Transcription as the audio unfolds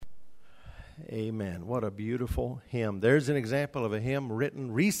Amen. What a beautiful hymn. There's an example of a hymn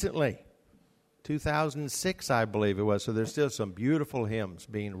written recently, 2006, I believe it was. So there's still some beautiful hymns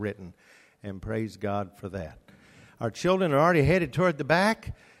being written, and praise God for that. Our children are already headed toward the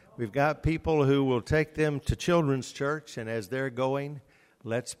back. We've got people who will take them to Children's Church, and as they're going,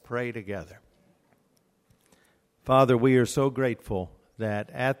 let's pray together. Father, we are so grateful that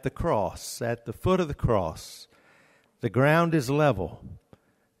at the cross, at the foot of the cross, the ground is level,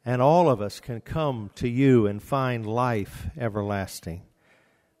 and all of us can come to you and find life everlasting.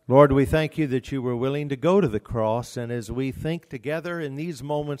 Lord, we thank you that you were willing to go to the cross, and as we think together in these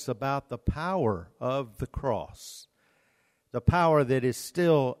moments about the power of the cross, the power that is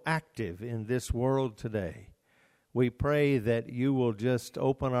still active in this world today, we pray that you will just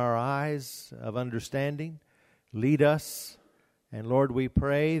open our eyes of understanding, lead us, and Lord, we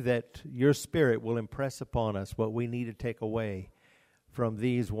pray that your Spirit will impress upon us what we need to take away from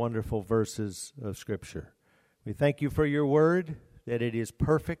these wonderful verses of Scripture. We thank you for your word, that it is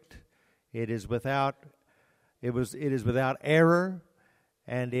perfect, it is without error,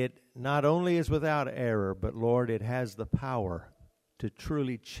 and it not only is without error, but Lord, it has the power to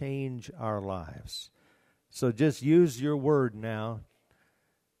truly change our lives. So just use your word now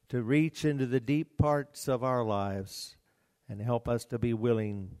to reach into the deep parts of our lives and help us to be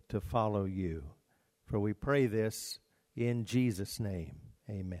willing to follow you. For we pray this in Jesus' name.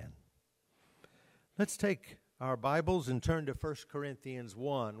 Amen. Let's take our Bibles and turn to 1 Corinthians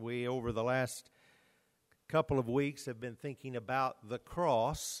 1. We, over the last couple of weeks, have been thinking about the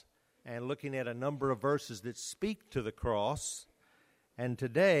cross and looking at a number of verses that speak to the cross. And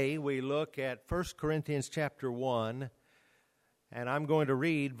today we look at 1 Corinthians chapter 1, and I'm going to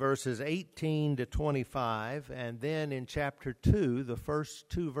read verses 18 to 25, and then in chapter 2, the first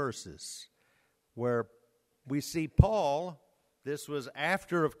two verses, where we see Paul. This was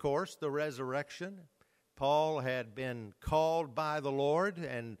after, of course, the resurrection. Paul had been called by the Lord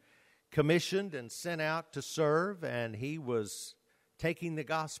and commissioned and sent out to serve, and he was taking the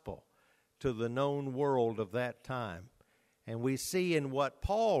gospel to the known world of that time. And we see in what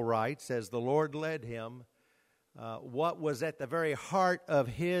Paul writes, as the Lord led him, what was at the very heart of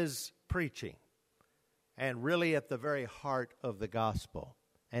his preaching, and really at the very heart of the gospel.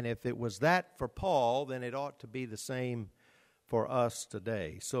 And if it was that for Paul, then it ought to be the same for us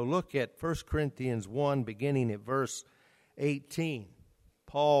today. So look at 1 Corinthians 1, beginning at verse 18.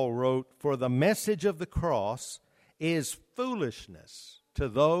 Paul wrote, "For the message of the cross is foolishness to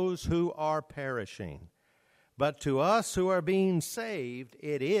those who are perishing, but to us who are being saved,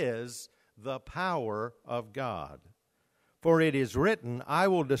 it is the power of God. For it is written, I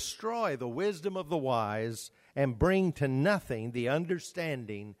will destroy the wisdom of the wise and bring to nothing the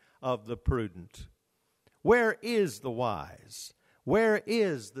understanding of the prudent. Where is the wise? Where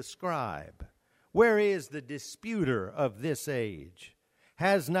is the scribe? Where is the disputer of this age?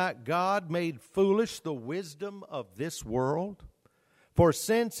 Has not God made foolish the wisdom of this world? For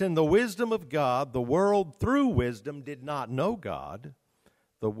since in the wisdom of God, the world through wisdom did not know God,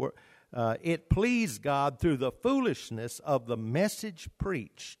 it pleased God through the foolishness of the message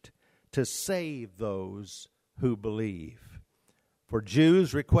preached to save those who believe. For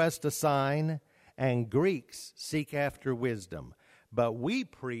Jews request a sign, and Greeks seek after wisdom. But we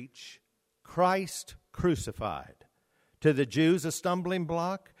preach Christ crucified. To the Jews a stumbling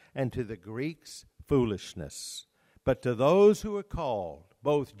block, and to the Greeks foolishness. But to those who are called,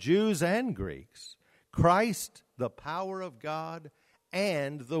 both Jews and Greeks, Christ the power of God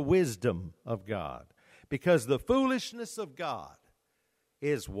and the wisdom of God. Because the foolishness of God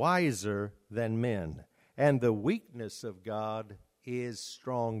is wiser than men, and the weakness of God is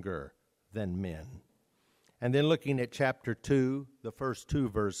stronger than men." And then looking at chapter 2, the first two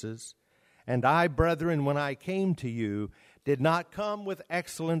verses, "And I, brethren, when I came to you, did not come with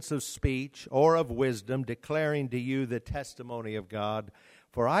excellence of speech or of wisdom, declaring to you the testimony of God.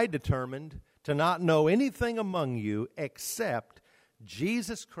 For I determined to not know anything among you except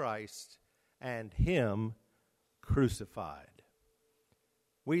Jesus Christ and Him crucified."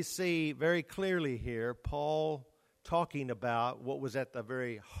 We see very clearly here Paul talking about what was at the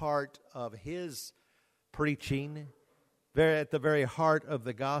very heart of his preaching, at the very heart of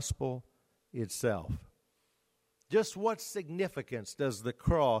the gospel itself. Just what significance does the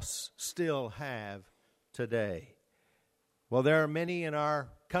cross still have today? Well, there are many in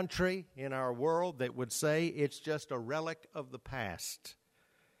our country, in our world, that would say it's just a relic of the past.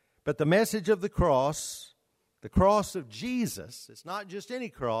 But the message of the cross of Jesus, it's not just any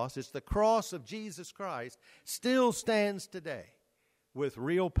cross, it's the cross of Jesus Christ, still stands today with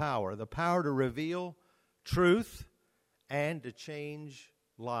real power, the power to reveal truth and to change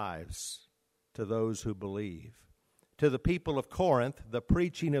lives. to those who believe. To the people of Corinth, the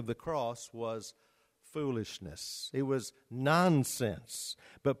preaching of the cross was foolishness. It was nonsense.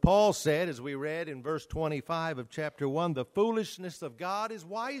 But Paul said, as we read in verse 25 of chapter 1, the foolishness of God is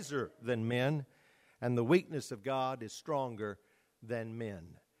wiser than men, and the weakness of God is stronger than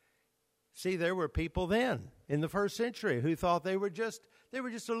men. See, there were people then in the first century who thought they were just a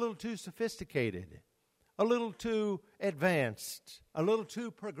little too sophisticated, a little too advanced, a little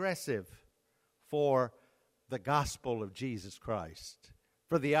too progressive for the gospel of Jesus Christ,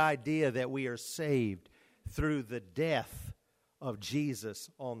 for the idea that we are saved through the death of Jesus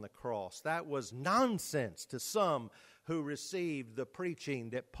on the cross. That was nonsense to some who received the preaching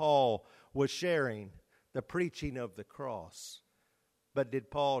that Paul was sharing, the preaching of the cross. But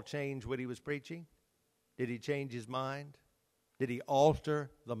did Paul change what he was preaching? Did he change his mind? Did he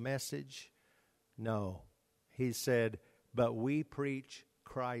alter the message? No. He said, but we preach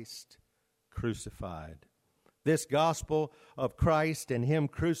Christ crucified. This gospel of Christ and Him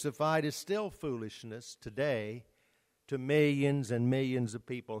crucified is still foolishness today to millions and millions of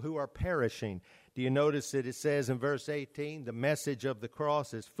people who are perishing. Do you notice that it says in verse 18, the message of the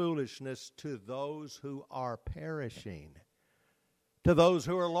cross is foolishness to those who are perishing, to those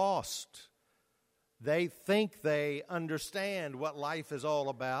who are lost. They think they understand what life is all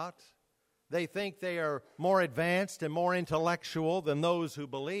about. They think they are more advanced and more intellectual than those who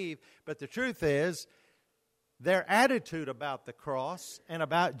believe. But the truth is, their attitude about the cross and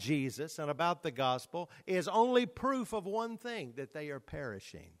about Jesus and about the gospel is only proof of one thing, that they are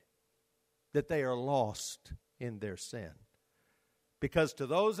perishing, that they are lost in their sin. Because to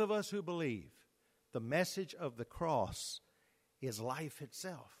those of us who believe, the message of the cross is life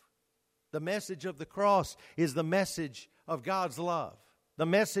itself. The message of the cross is the message of God's love. The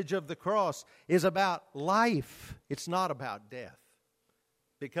message of the cross is about life. It's not about death.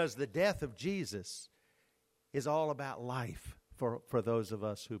 Because the death of Jesus is all about life for those of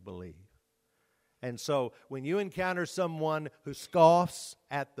us who believe. And so when you encounter someone who scoffs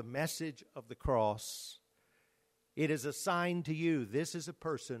at the message of the cross, it is a sign to you this is a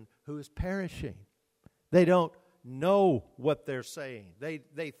person who is perishing. They don't know what they're saying.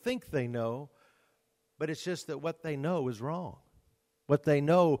 They think they know, but it's just that what they know is wrong. What they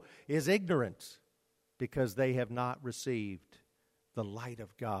know is ignorant because they have not received the light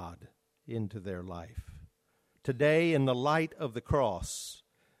of God into their life. Today, in the light of the cross,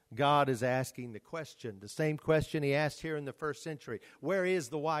 God is asking the question, the same question He asked here in the first century. Where is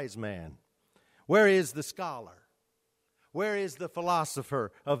the wise man? Where is the scholar? Where is the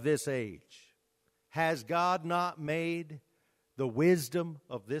philosopher of this age? Has God not made the wisdom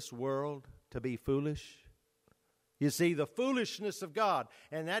of this world to be foolish? You see, the foolishness of God,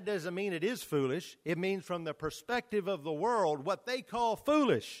 and that doesn't mean it is foolish. It means from the perspective of the world, what they call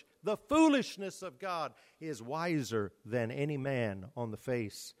foolish. The foolishness of God is wiser than any man on the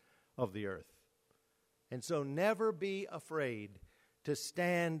face of the earth. And so never be afraid to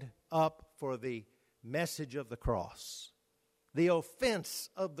stand up for the message of the cross. The offense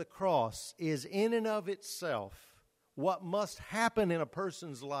of the cross is in and of itself what must happen in a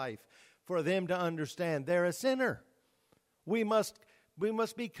person's life for them to understand they're a sinner. We must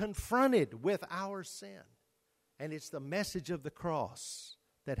be confronted with our sin. And it's the message of the cross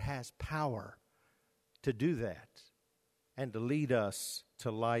that has power to do that and to lead us to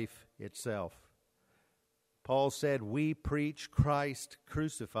life itself. Paul said, we preach Christ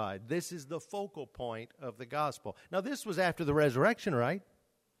crucified. This is the focal point of the gospel. Now, this was after the resurrection, right?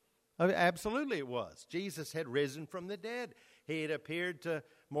 Absolutely it was. Jesus had risen from the dead. He had appeared to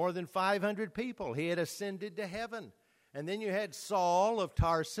more than 500 people. He had ascended to heaven. And then you had Saul of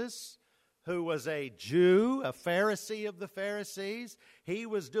Tarsus, who was a Jew, a Pharisee of the Pharisees. He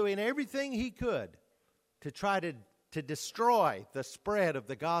was doing everything he could to try to destroy the spread of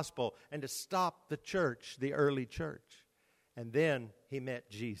the gospel and to stop the church, the early church. And then he met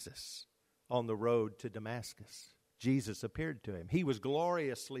Jesus on the road to Damascus. Jesus appeared to him. He was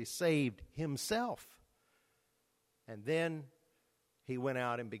gloriously saved himself. And then he went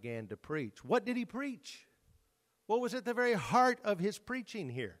out and began to preach. What did he preach? What was at the very heart of his preaching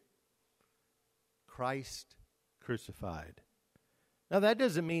here? Christ crucified. Now, that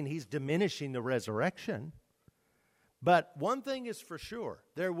doesn't mean he's diminishing the resurrection. But one thing is for sure,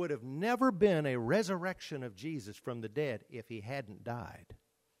 there would have never been a resurrection of Jesus from the dead if he hadn't died.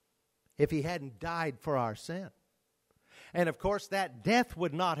 If he hadn't died for our sin. And of course, that death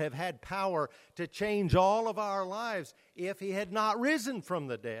would not have had power to change all of our lives if he had not risen from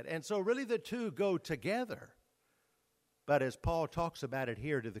the dead. And so really the two go together. But as Paul talks about it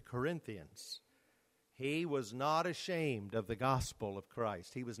here to the Corinthians, He was not ashamed of the gospel of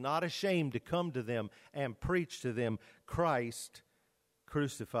Christ. He was not ashamed to come to them and preach to them Christ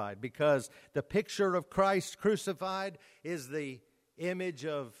crucified, because the picture of Christ crucified is the image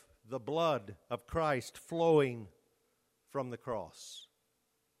of the blood of Christ flowing from the cross.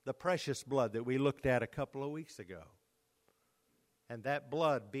 The precious blood that we looked at a couple of weeks ago. And that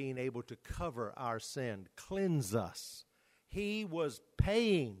blood being able to cover our sin, cleanse us. He was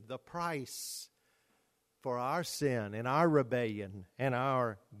paying the price for our sin and our rebellion and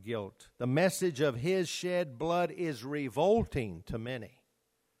our guilt. The message of His shed blood is revolting to many.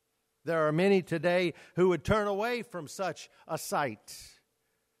 There are many today who would turn away from such a sight.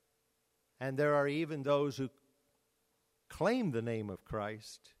 And there are even those who claim the name of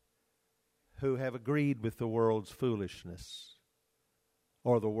Christ who have agreed with the world's foolishness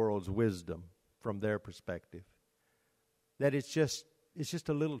or the world's wisdom from their perspective. That it's just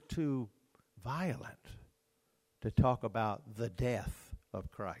a little too violent to talk about the death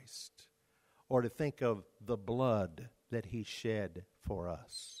of Christ or to think of the blood that He shed for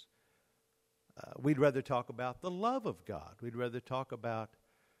us. We'd rather talk about the love of God. We'd rather talk about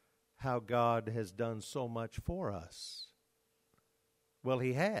how God has done so much for us. Well,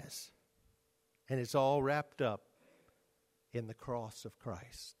 He has. And it's all wrapped up in the cross of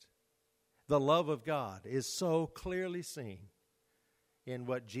Christ. The love of God is so clearly seen in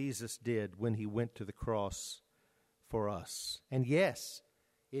what Jesus did when He went to the cross for us. And yes,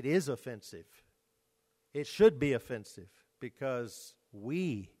 it is offensive. It should be offensive because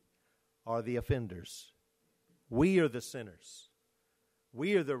we are the offenders. We are the sinners.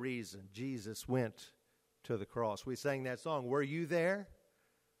 We are the reason Jesus went to the cross. We sang that song, "Were you there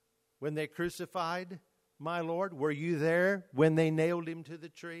when they crucified my Lord? Were you there when they nailed Him to the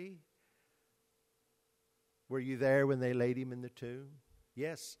tree? Were you there when they laid Him in the tomb?"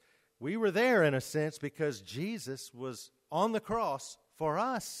 Yes, we were there in a sense because Jesus was on the cross for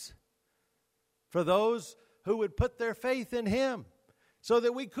us, for those who would put their faith in Him, so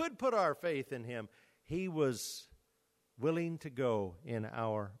that we could put our faith in Him. He was willing to go in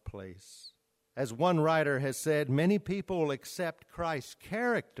our place. As one writer has said, many people accept Christ's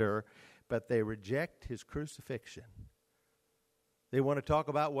character, but they reject His crucifixion. They want to talk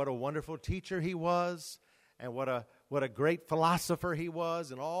about what a wonderful teacher He was, and what a great philosopher He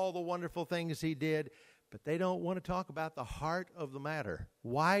was, and all the wonderful things He did, but they don't want to talk about the heart of the matter.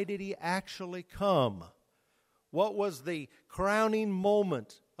 Why did He actually come? What was the crowning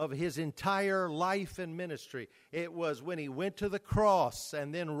moment of His entire life and ministry? It was when He went to the cross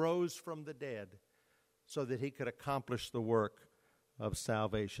and then rose from the dead so that He could accomplish the work of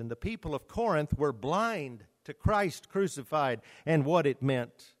salvation. The people of Corinth were blind to Christ crucified and what it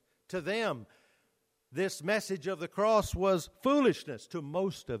meant. To them, this message of the cross was foolishness to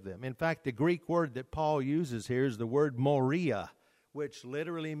most of them. In fact, the Greek word that Paul uses here is the word moria, which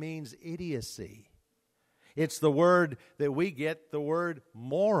literally means idiocy. It's the word that we get the word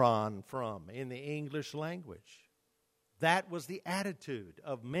moron from in the English language. That was the attitude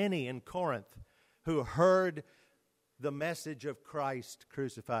of many in Corinth who heard the message of Christ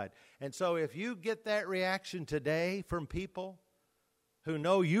crucified. And so if you get that reaction today from people who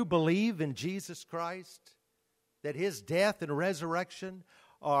know you believe in Jesus Christ, that His death and resurrection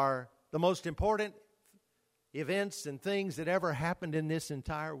are the most important events and things that ever happened in this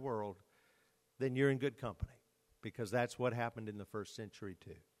entire world, then you're in good company, because that's what happened in the first century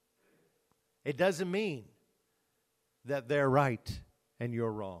too. It doesn't mean that they're right and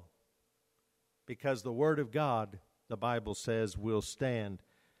you're wrong, because the Word of God, the Bible says, will stand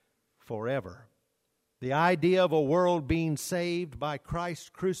forever. The idea of a world being saved by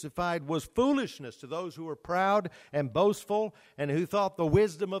Christ crucified was foolishness to those who were proud and boastful and who thought the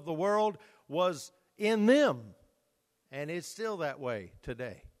wisdom of the world was in them. And it's still that way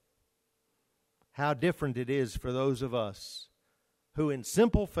today. How different it is for those of us who in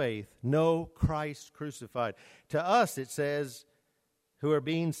simple faith know Christ crucified. To us, it says, who are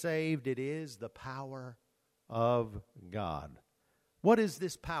being saved, it is the power of God. What is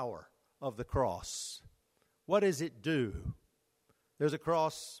this power of the cross? What does it do? There's a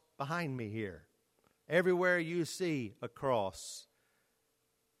cross behind me here. Everywhere you see a cross,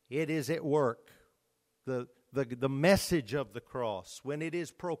 it is at work. The message of the cross, when it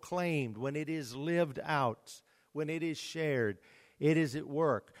is proclaimed, when it is lived out, when it is shared, it is at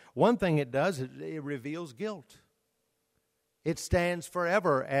work. One thing it does, it reveals guilt. It stands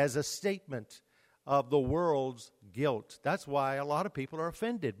forever as a statement of the world's guilt. That's why a lot of people are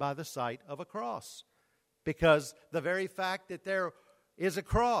offended by the sight of a cross. Because the very fact that there is a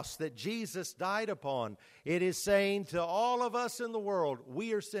cross that Jesus died upon. It is saying to all of us in the world,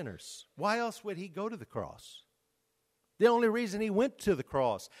 we are sinners. Why else would he go to the cross? The only reason he went to the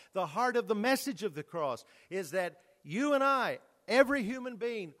cross, the heart of the message of the cross, is that you and I, every human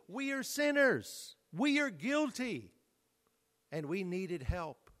being, we are sinners. We are guilty. And we needed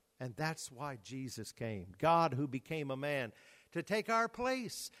help. And that's why Jesus came. God who became a man to take our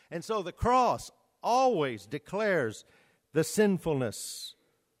place. And so the cross always declares the sinfulness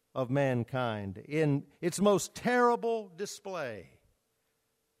of mankind in its most terrible display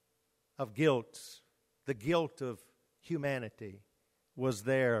of guilt. The guilt of humanity was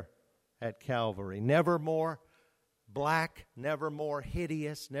there at Calvary. Never more black, never more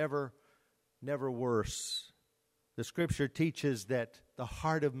hideous, never worse. The Scripture teaches that the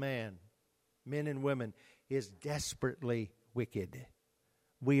heart of man, men and women, is desperately wicked.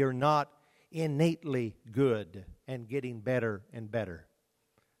 We are not innately good and getting better and better.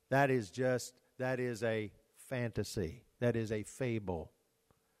 That is a fantasy. That is a fable.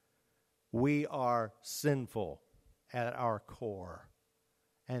 We are sinful at our core.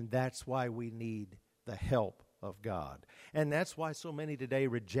 And that's why we need the help of God. And that's why so many today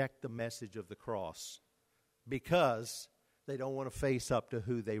reject the message of the cross. Because they don't want to face up to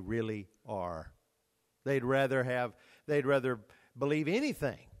who they really are. They'd rather believe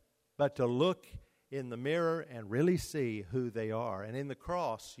anything but to look in the mirror and really see who they are. And in the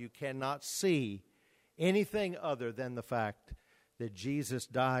cross, you cannot see anything other than the fact that Jesus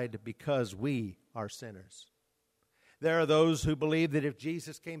died because we are sinners. There are those who believe that if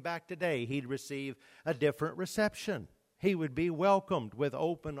Jesus came back today, he'd receive a different reception. He would be welcomed with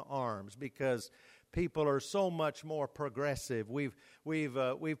open arms because people are so much more progressive. We've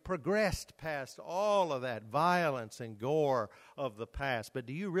progressed past all of that violence and gore of the past. But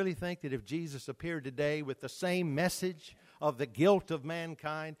do you really think that if Jesus appeared today with the same message of the guilt of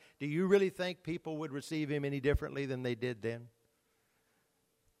mankind, do you really think people would receive him any differently than they did then?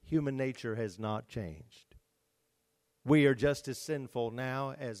 Human nature has not changed. We are just as sinful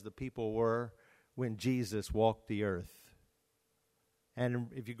now as the people were when Jesus walked the earth. And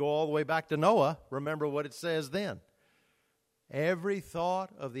if you go all the way back to Noah, remember what it says then. Every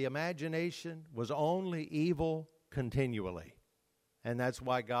thought of the imagination was only evil continually. And that's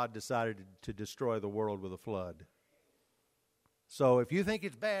why God decided to destroy the world with a flood. So if you think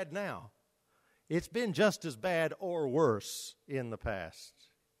it's bad now, it's been just as bad or worse in the past.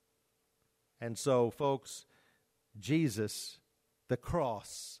 And so, folks, Jesus, the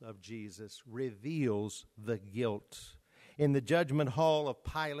cross of Jesus, reveals the guilt. In the judgment hall of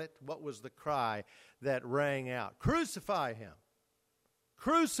Pilate, what was the cry that rang out? Crucify him!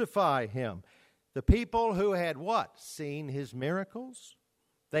 Crucify him! The people who had what? Seen his miracles.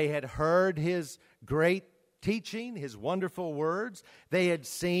 They had heard his great teaching, his wonderful words. They had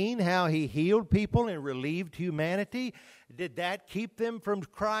seen how he healed people and relieved humanity. Did that keep them from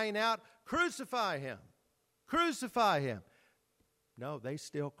crying out, crucify him! Crucify him! No, they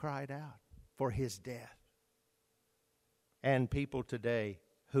still cried out for his death. And people today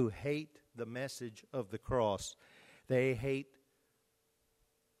who hate the message of the cross, they hate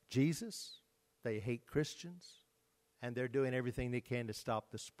Jesus, they hate Christians, and they're doing everything they can to stop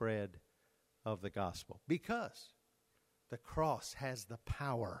the spread of the gospel. Because the cross has the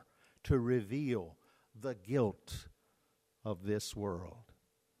power to reveal the guilt of this world.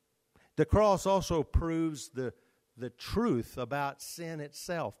 The cross also proves the truth about sin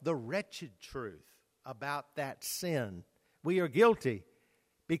itself, the wretched truth about that sin. We are guilty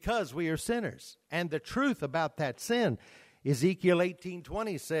because we are sinners. And the truth about that sin, Ezekiel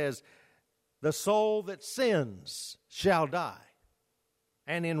 18:20 says, the soul that sins shall die.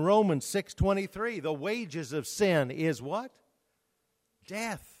 And in Romans 6:23, the wages of sin is what?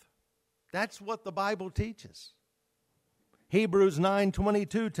 Death. That's what the Bible teaches. Hebrews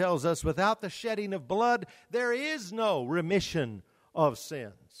 9:22 tells us, without the shedding of blood, there is no remission of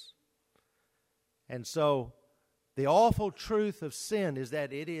sins. And so, the awful truth of sin is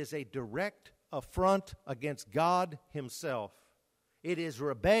that it is a direct affront against God himself. It is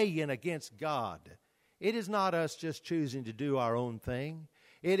rebellion against God. It is not us just choosing to do our own thing.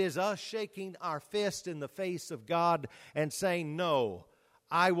 It is us shaking our fist in the face of God and saying, no,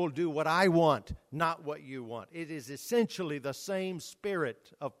 I will do what I want, not what you want. It is essentially the same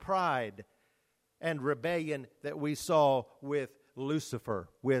spirit of pride and rebellion that we saw with Lucifer,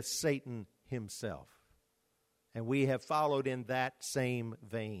 with Satan himself. And we have followed in that same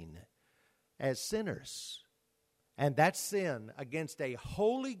vein as sinners. And that sin against a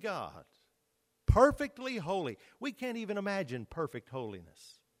holy God, perfectly holy. We can't even imagine perfect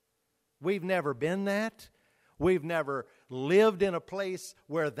holiness. We've never been that. We've never lived in a place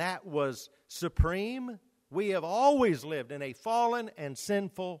where that was supreme. We have always lived in a fallen and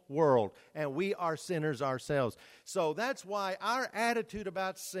sinful world, and we are sinners ourselves. So that's why our attitude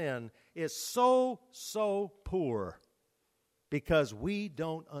about sin is so poor, because we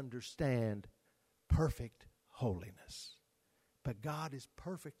don't understand perfect holiness. But God is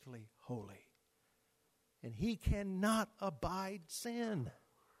perfectly holy, and He cannot abide sin.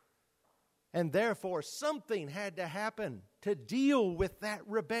 And therefore, something had to happen to deal with that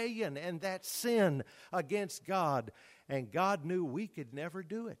rebellion and that sin against God. And God knew we could never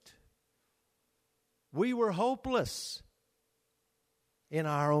do it. We were hopeless in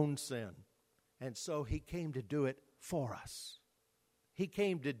our own sin. And so He came to do it for us. He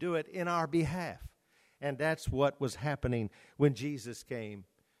came to do it in our behalf. And that's what was happening when Jesus came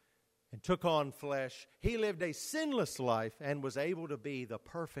and took on flesh. He lived a sinless life and was able to be the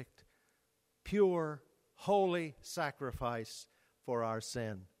perfect, pure, holy sacrifice for our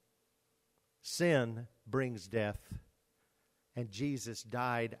sin. Sin brings death, and Jesus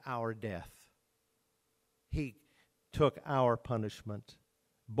died our death. He took our punishment,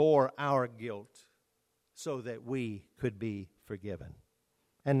 bore our guilt, so that we could be forgiven.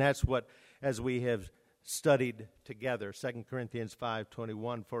 And that's what, as we have studied together, 2 Corinthians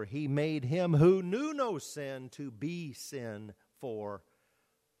 5:21, for He made Him who knew no sin to be sin for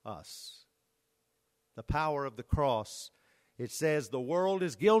us. The power of the cross. It says the world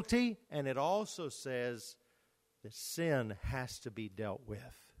is guilty, and it also says that sin has to be dealt with.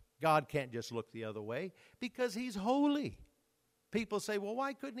 God can't just look the other way because He's holy. People say, well,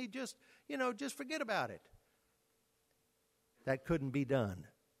 why couldn't He just forget about it? That couldn't be done,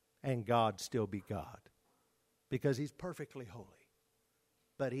 and God still be God, because He's perfectly holy.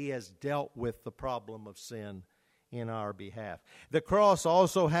 But He has dealt with the problem of sin in our behalf. The cross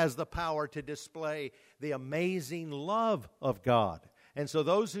also has the power to display the amazing love of God. And so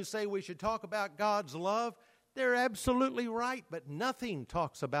those who say we should talk about God's love, they're absolutely right, but nothing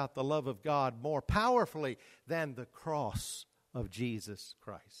talks about the love of God more powerfully than the cross of Jesus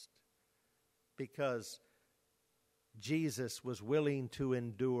Christ. Because Jesus was willing to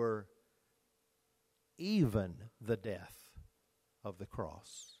endure even the death of the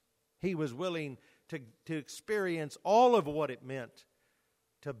cross. He was willing to experience all of what it meant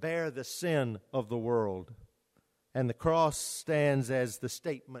to bear the sin of the world. And the cross stands as the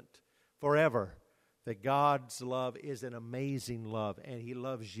statement forever that God's love is an amazing love, and He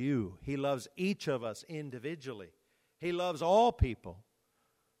loves you. He loves each of us individually. He loves all people.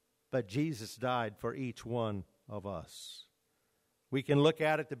 But Jesus died for each one of us. We can look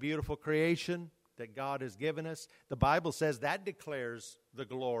at the beautiful creation that God has given us. The Bible says that declares the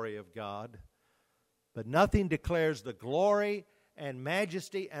glory of God. But nothing declares the glory and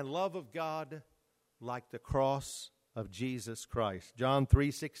majesty and love of God like the cross of Jesus Christ. John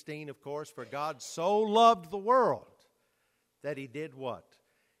 3:16, of course, for God so loved the world that He did what?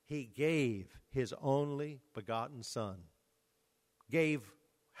 He gave His only begotten Son. Gave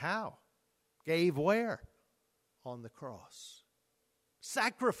how? Gave where? On the cross.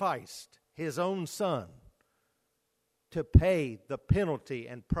 Sacrificed His own Son to pay the penalty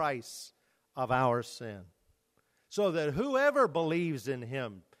and price of our sin, so that whoever believes in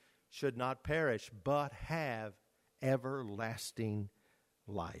Him should not perish, but have everlasting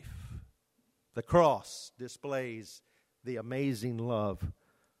life. The cross displays the amazing love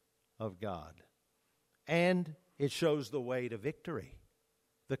of God, and it shows the way to victory.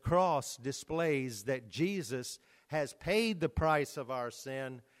 The cross displays that Jesus has paid the price of our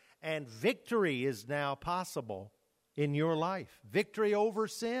sin, and victory is now possible in your life. Victory over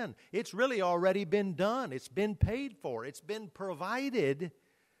sin. It's really already been done. It's been paid for. It's been provided,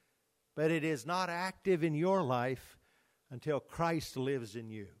 but it is not active in your life until Christ lives in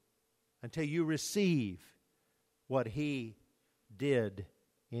you, until you receive what He did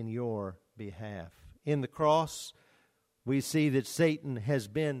in your behalf. In the cross, we see that Satan has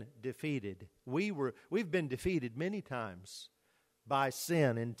been defeated. We've been defeated many times by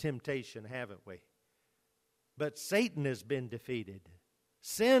sin and temptation, haven't we? But Satan has been defeated.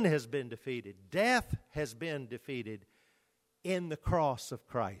 Sin has been defeated. Death has been defeated in the cross of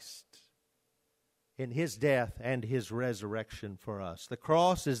Christ, in His death and His resurrection for us. The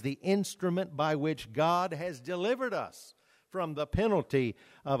cross is the instrument by which God has delivered us from the penalty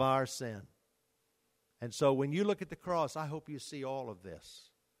of our sin. And so when you look at the cross, I hope you see all of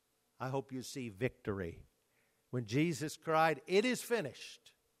this. I hope you see victory. When Jesus cried, "It is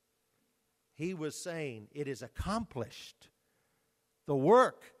finished," He was saying, it is accomplished. The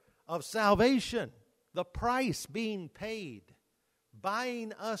work of salvation, the price being paid,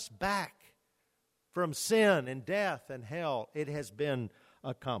 buying us back from sin and death and hell. It has been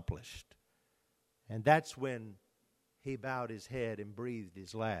accomplished. And that's when he bowed his head and breathed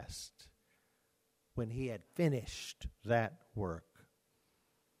his last, when he had finished that work.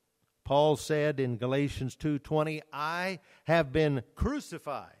 Paul said in Galatians 2:20, I have been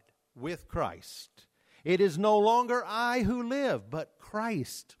crucified with Christ. It is no longer I who live, but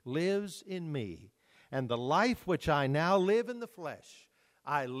Christ lives in me. And the life which I now live in the flesh,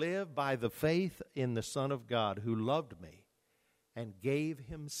 I live by the faith in the Son of God who loved me and gave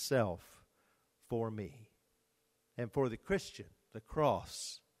himself for me. And for the Christian, the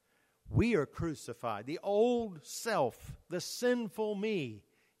cross, we are crucified. The old self, the sinful me,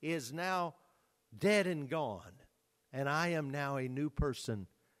 is now dead and gone. And I am now a new person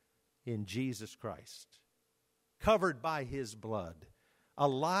in Jesus Christ, covered by his blood,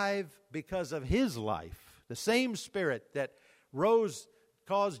 alive because of his life. The same Spirit that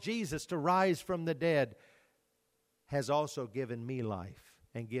caused Jesus to rise from the dead has also given me life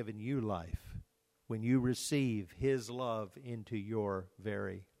and given you life when you receive his love into your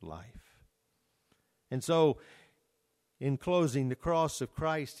very life. And so, in closing, the cross of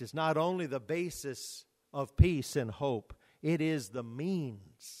Christ is not only the basis of peace and hope, it is the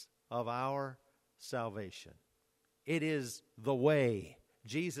means of our salvation. It is the way.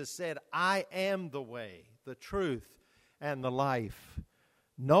 Jesus said, I am the way, the truth, and the life.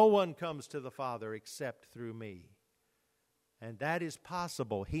 No one comes to the Father except through me. And that is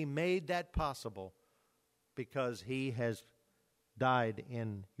possible. He made that possible because he has died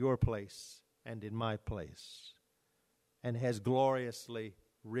in your place and in my place, and has gloriously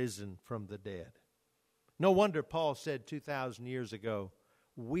risen from the dead. No wonder Paul said 2,000 years ago,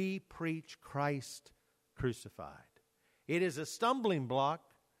 we preach Christ crucified. It is a stumbling block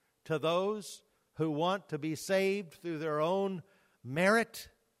to those who want to be saved through their own merit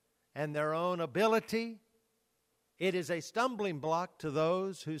and their own ability. It is a stumbling block to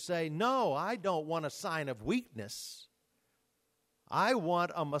those who say, no, I don't want a sign of weakness. I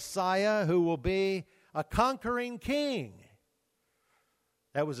want a Messiah who will be a conquering king.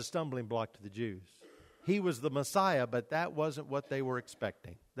 That was a stumbling block to the Jews. He was the Messiah, but that wasn't what they were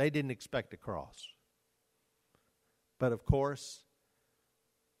expecting. They didn't expect a cross. But of course,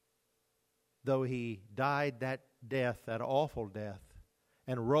 though he died that death, that awful death,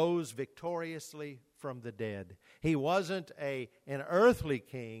 and rose victoriously from the dead, he wasn't an earthly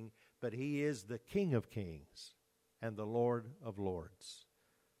king, but he is the King of Kings and the Lord of Lords.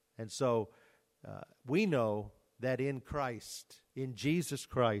 And so we know that in Christ, in Jesus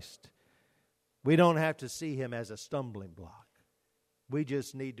Christ, we don't have to see him as a stumbling block. We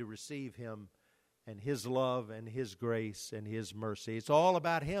just need to receive him and his love and his grace and his mercy. It's all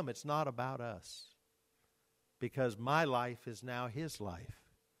about him. It's not about us. Because my life is now his life.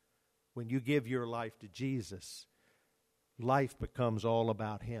 When you give your life to Jesus, life becomes all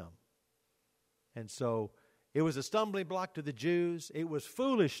about him. And so it was a stumbling block to the Jews. It was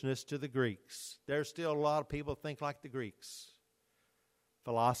foolishness to the Greeks. There's still a lot of people think like the Greeks.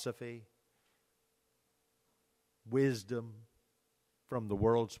 Philosophy, wisdom from the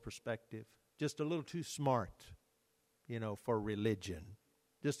world's perspective. Just a little too smart, for religion.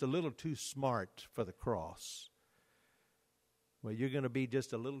 Just a little too smart for the cross. Well, you're going to be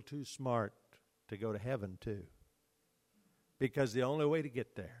just a little too smart to go to heaven too. Because the only way to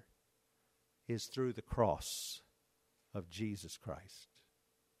get there is through the cross of Jesus Christ.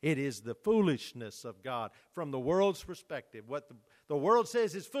 It is the foolishness of God from the world's perspective. What the world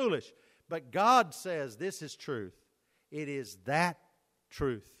says is foolish, but God says this is truth. It is that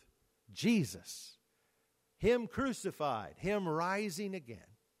truth. Jesus, him crucified, him rising again.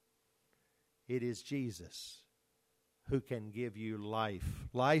 It is Jesus who can give you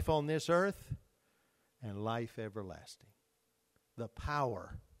life on this earth and life everlasting. The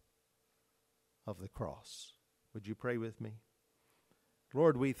power of the cross. Would you pray with me?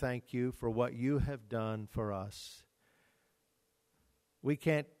 Lord, we thank you for what you have done for us. We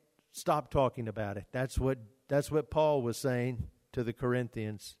can't stop talking about it. That's what Paul was saying to the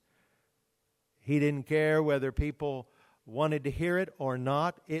Corinthians. He didn't care whether people wanted to hear it or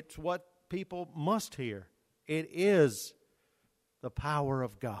not. It's what people must hear. It is the power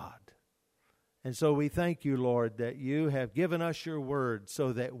of God. And so we thank you, Lord, that you have given us your word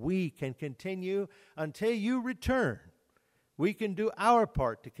so that we can continue until you return. We can do our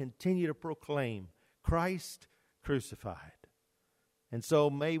part to continue to proclaim Christ crucified. And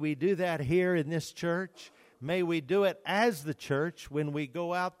so may we do that here in this church. May we do it as the church when we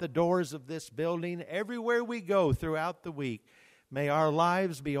go out the doors of this building, everywhere we go throughout the week. May our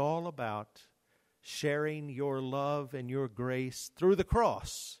lives be all about sharing your love and your grace through the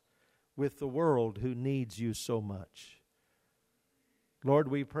cross with the world who needs you so much. Lord,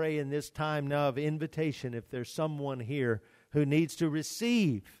 we pray in this time now of invitation, if there's someone here who needs to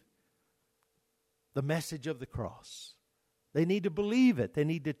receive the message of the cross, they need to believe it. They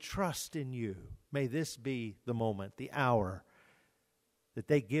need to trust in you. May this be the moment, the hour, that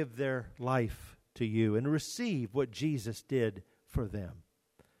they give their life to you and receive what Jesus did for them.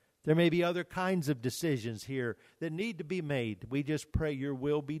 There may be other kinds of decisions here that need to be made. We just pray your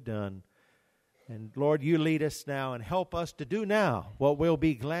will be done. And Lord, you lead us now and help us to do now what we'll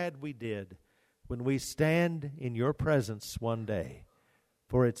be glad we did when we stand in your presence one day.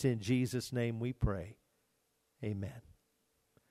 For it's in Jesus' name we pray. Amen.